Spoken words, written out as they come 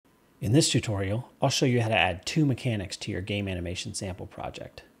In this tutorial, I'll show you how to add two mechanics to your game animation sample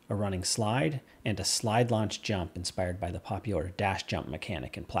project, a running slide and a slide launch jump inspired by the popular dash jump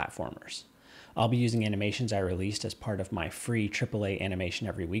mechanic in platformers. I'll be using animations I released as part of my free AAA Animation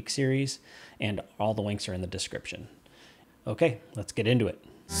Every Week series, and all the links are in the description. Okay, let's get into it.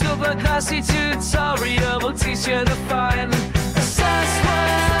 Super classy tutorial will teach you to find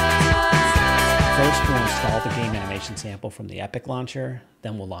First, we'll install the game animation sample from the Epic launcher,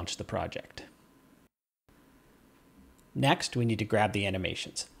 then we'll launch the project. Next, we need to grab the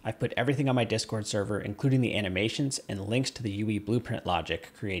animations. I've put everything on my Discord server, including the animations and links to the UE blueprint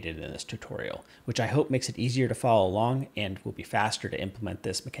logic created in this tutorial, which I hope makes it easier to follow along and will be faster to implement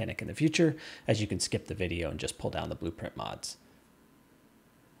this mechanic in the future, as you can skip the video and just pull down the blueprint mods.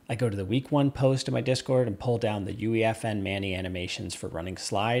 I go to the week 1 post in my Discord and pull down the UEFN Manny animations for running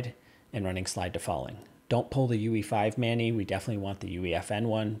slide and running slide to falling. Don't pull the UE5 Manny, we definitely want the UEFN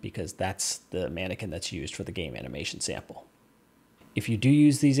one because that's the mannequin that's used for the game animation sample. If you do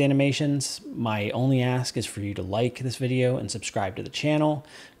use these animations, my only ask is for you to like this video and subscribe to the channel,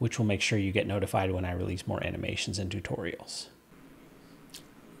 which will make sure you get notified when I release more animations and tutorials.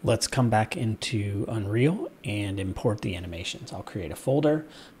 Let's come back into Unreal and import the animations. I'll create a folder,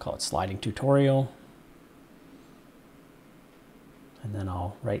 call it Sliding Tutorial, and then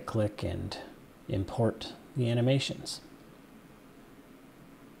I'll right click and import the animations.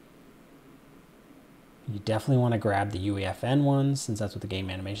 You definitely want to grab the UEFN ones since that's what the game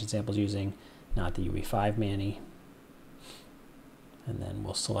animation sample is using, not the UE5 Manny. And then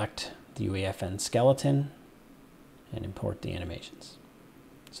we'll select the UEFN skeleton and import the animations.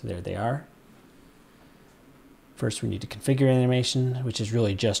 So there they are. First we need to configure animation, which is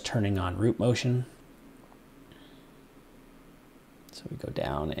really just turning on root motion. So we go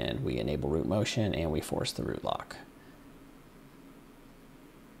down and we enable root motion and we force the root lock.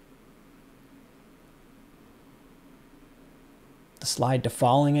 The slide to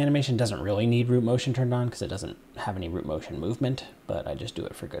falling animation doesn't really need root motion turned on because it doesn't have any root motion movement, but I just do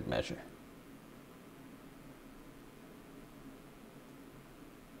it for good measure.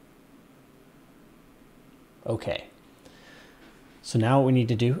 Okay. So now what we need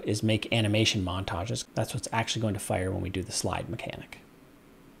to do is make animation montages. That's what's actually going to fire when we do the slide mechanic.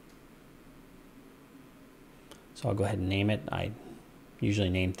 So I'll go ahead and name it. I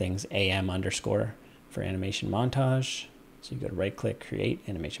usually name things AM underscore for animation montage. So you go to right click, create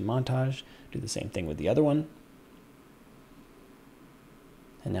animation montage, do the same thing with the other one.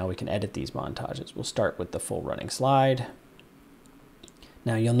 And now we can edit these montages. We'll start with the full running slide.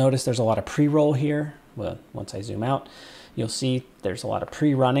 Now you'll notice there's a lot of pre-roll here. Well, once I zoom out, you'll see there's a lot of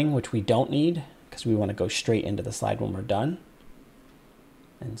pre-running, which we don't need because we want to go straight into the slide when we're done.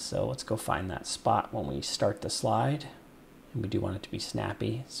 And so let's go find that spot when we start the slide. And we do want it to be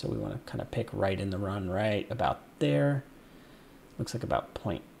snappy, so we want to kind of pick right in the run, right about there. Looks like about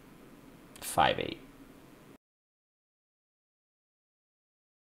 0.58.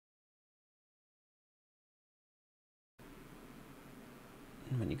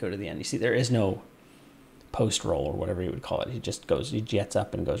 And when you go to the end, you see there is no post roll or whatever you would call it. He just goes, he jets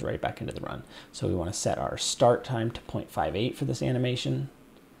up and goes right back into the run. So we want to set our start time to 0.58 for this animation.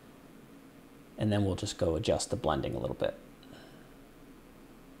 And then we'll just go adjust the blending a little bit.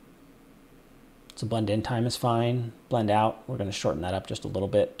 So blend in time is fine. Blend out, we're going to shorten that up just a little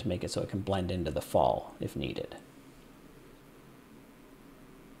bit to make it so it can blend into the fall if needed.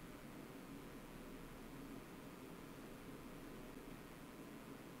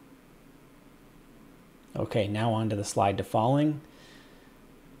 Okay, now on to the slide to falling.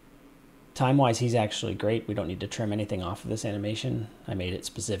 Time-wise, he's actually great. We don't need to trim anything off of this animation. I made it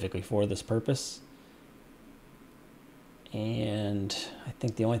specifically for this purpose. And I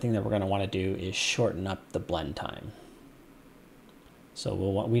think the only thing that we're going to want to do is shorten up the blend time. So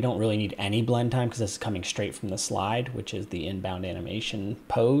we don't really need any blend time because this is coming straight from the slide, which is the inbound animation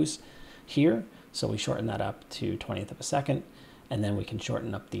pose here. So we shorten that up to 20th of a second, and then we can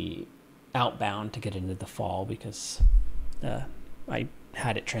shorten up the outbound to get into the fall because I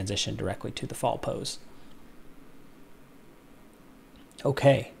had it transition directly to the fall pose.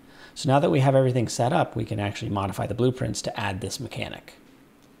 Okay, so now that we have everything set up, we can actually modify the blueprints to add this mechanic.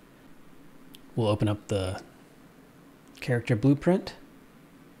 We'll open up the character blueprint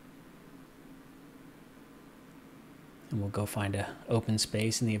and we'll go find an open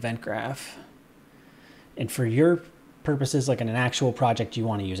space in the event graph. And for your purposes, like in an actual project, you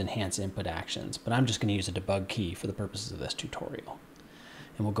want to use enhance input actions, but I'm just going to use a debug key for the purposes of this tutorial.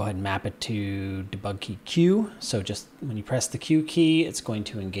 And we'll go ahead and map it to debug key Q. So just when you press the Q key, it's going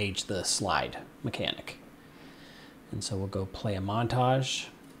to engage the slide mechanic. And so we'll go play a montage.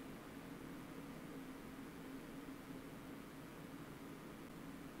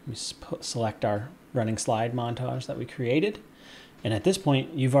 We select our running slide montage that we created. And at this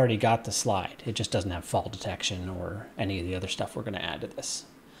point, you've already got the slide. It just doesn't have fall detection or any of the other stuff we're going to add to this.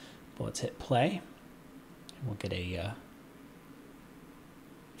 But let's hit play. And we'll get a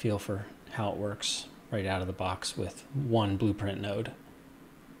feel for how it works right out of the box with one blueprint node.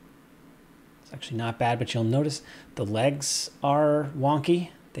 It's actually not bad, but you'll notice the legs are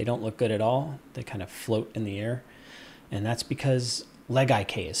wonky. They don't look good at all. They kind of float in the air. And that's because leg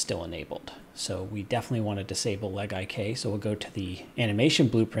IK is still enabled. So we definitely want to disable leg IK. So we'll go to the animation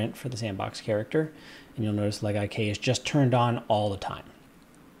blueprint for the sandbox character, and you'll notice leg IK is just turned on all the time.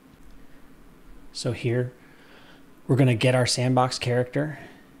 So here we're going to get our sandbox character,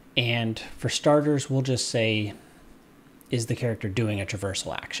 and for starters we'll just say, is the character doing a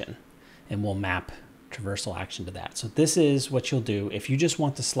traversal action? And we'll map traversal action to that. So this is what you'll do if you just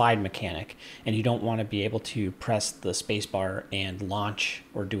want the slide mechanic and you don't want to be able to press the spacebar and launch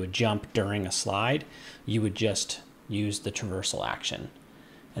or do a jump during a slide. You would just use the traversal action.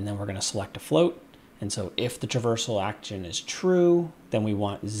 And then we're going to select a float. And so if the traversal action is true, then we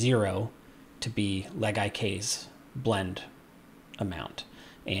want 0 to be leg IK's blend amount.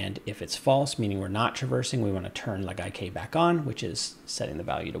 And if it's false, meaning we're not traversing, we want to turn leg IK back on, which is setting the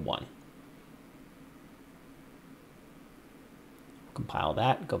value to 1. Compile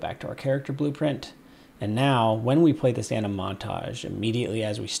that, go back to our character blueprint. And now when we play this anim montage, immediately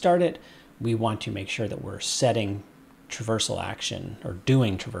as we start it, we want to make sure that we're setting traversal action or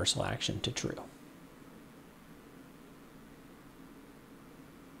doing traversal action to true.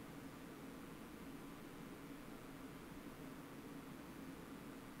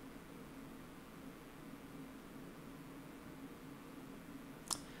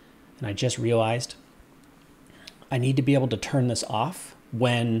 And I just realized I need to be able to turn this off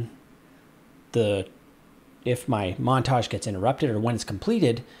when if my montage gets interrupted or when it's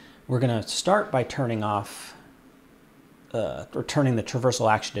completed. We're going to start by turning off or turning the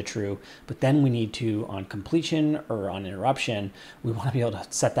traversal action to true, but then we need to, on completion or on interruption, we want to be able to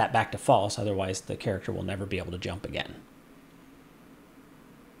set that back to false. Otherwise the character will never be able to jump again.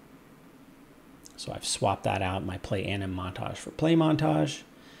 So I've swapped that out, my play anim montage for play montage.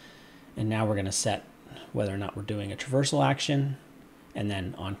 And now we're going to set whether or not we're doing a traversal action, and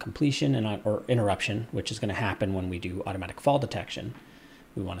then on completion or interruption, which is going to happen when we do automatic fall detection,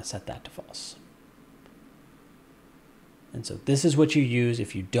 we want to set that to false. And so this is what you use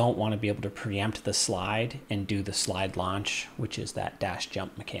if you don't want to be able to preempt the slide and do the slide launch, which is that dash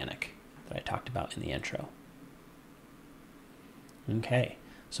jump mechanic that I talked about in the intro. Okay,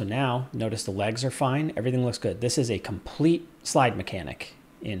 so now notice the legs are fine. Everything looks good. This is a complete slide mechanic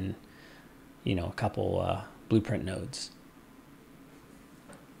in a couple blueprint nodes.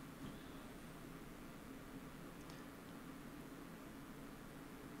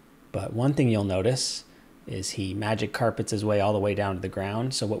 But one thing you'll notice is he magic carpets his way all the way down to the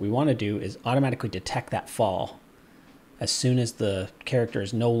ground. So what we want to do is automatically detect that fall. As soon as the character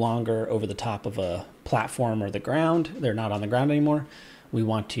is no longer over the top of a platform or the ground, they're not on the ground anymore, we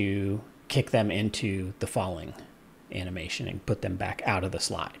want to kick them into the falling animation and put them back out of the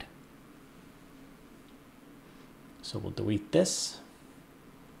slide. So we'll delete this.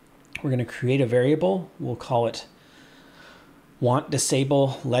 We're going to create a variable. We'll call it want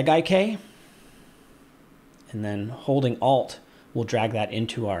disable leg IK. And then holding Alt, we'll drag that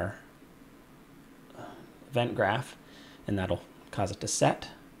into our event graph, and that'll cause it to set.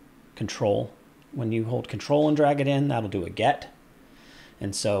 Control, when you hold Control and drag it in, that'll do a get.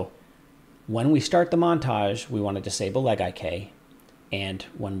 And so when we start the montage, we want to disable leg IK. And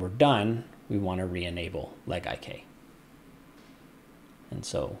when we're done, we want to re-enable leg IK. And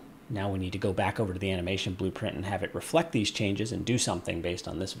so now we need to go back over to the animation blueprint and have it reflect these changes and do something based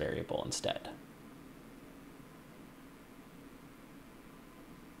on this variable instead.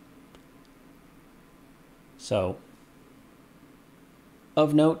 So,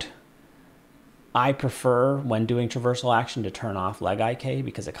 of note, I prefer when doing traversal action to turn off leg IK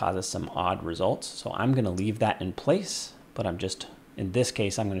because it causes some odd results. So I'm going to leave that in place, but in this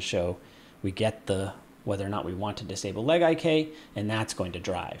case, I'm going to show we get whether or not we want to disable leg IK, and that's going to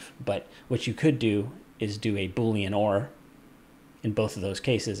drive. But what you could do is do a Boolean OR in both of those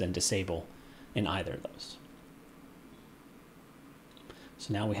cases and disable in either of those.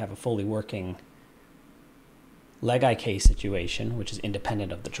 So now we have a fully working leg IK situation, which is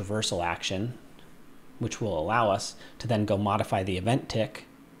independent of the traversal action, which will allow us to then go modify the event tick.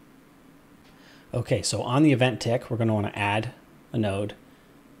 Okay, so on the event tick, we're going to want to add a node,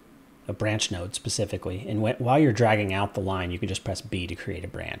 a branch node specifically. And while you're dragging out the line, you can just press B to create a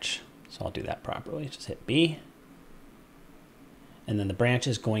branch. So I'll do that properly. Just hit B. And then the branch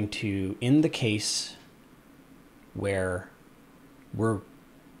is going to, in the case where we're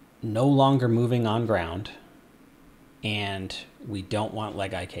no longer moving on ground and we don't want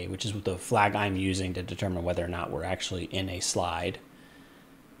leg IK, which is the flag I'm using to determine whether or not we're actually in a slide.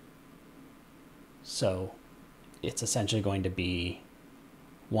 So it's essentially going to be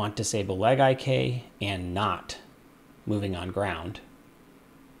want disable leg IK and not moving on ground.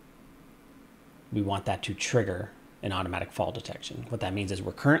 We want that to trigger an automatic fall detection. What that means is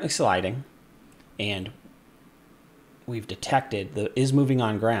we're currently sliding and we've detected the is moving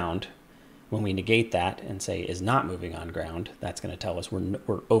on ground. When we negate that and say is not moving on ground, that's going to tell us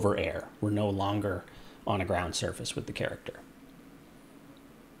we're over air. We're no longer on a ground surface with the character.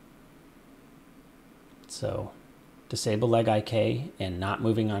 So disable leg IK and not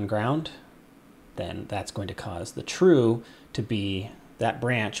moving on ground, then that's going to cause the true to be that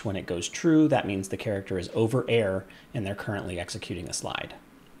branch. When it goes true, that means the character is over air and they're currently executing a slide.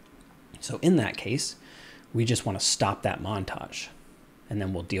 So in that case, we just want to stop that montage, and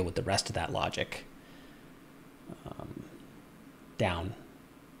then we'll deal with the rest of that logic down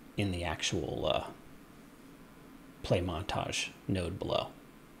in the actual play montage node below.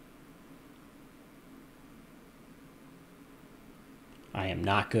 I am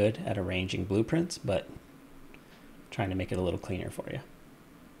not good at arranging blueprints, but trying to make it a little cleaner for you.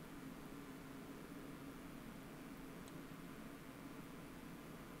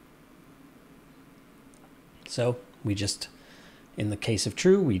 So we just, in the case of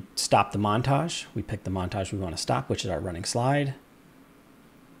true, we stop the montage. We pick the montage we want to stop, which is our running slide.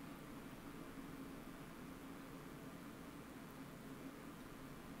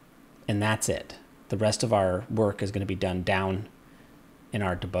 And that's it. The rest of our work is going to be done down in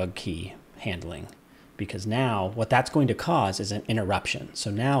our debug key handling, because now what that's going to cause is an interruption.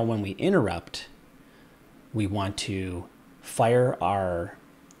 So now when we interrupt, we want to fire our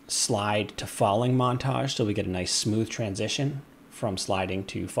slide to falling montage so we get a nice smooth transition from sliding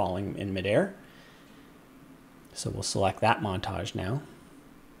to falling in midair. So we'll select that montage now.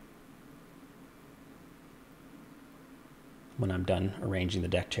 When I'm done arranging the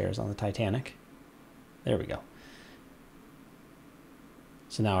deck chairs on the Titanic. There we go.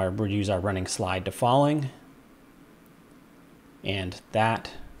 So now we'll use our running slide to falling, and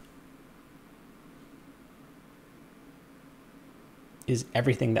that is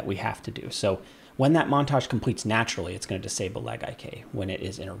everything that we have to do. So when that montage completes naturally, it's going to disable leg IK. When it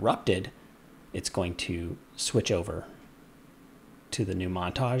is interrupted, it's going to switch over to the new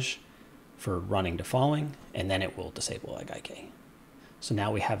montage for running to falling, and then it will disable leg IK. So now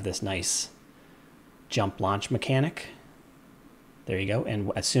we have this nice jump launch mechanic. There you go.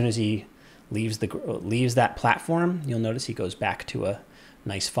 And as soon as he leaves that platform, you'll notice he goes back to a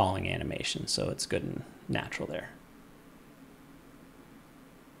nice falling animation. So it's good and natural there.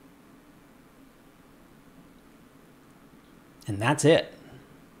 And that's it.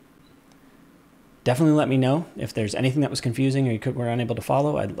 Definitely let me know if there's anything that was confusing or you were unable to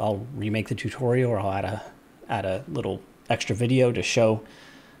follow. I'll remake the tutorial, or I'll add a little extra video to show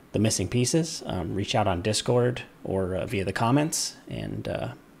the missing pieces. Reach out on Discord or via the comments,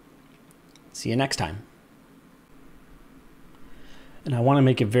 and see you next time. And I want to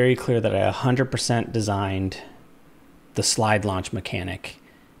make it very clear that I 100% designed the slide launch mechanic,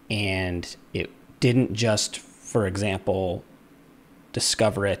 and it didn't just, for example,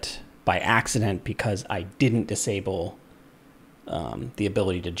 discover it by accident because I didn't disable the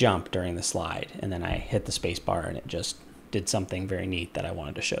ability to jump during the slide, and then I hit the space bar and it just did something very neat that I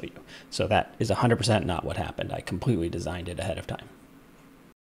wanted to show you. So that is 100% not what happened. I completely designed it ahead of time.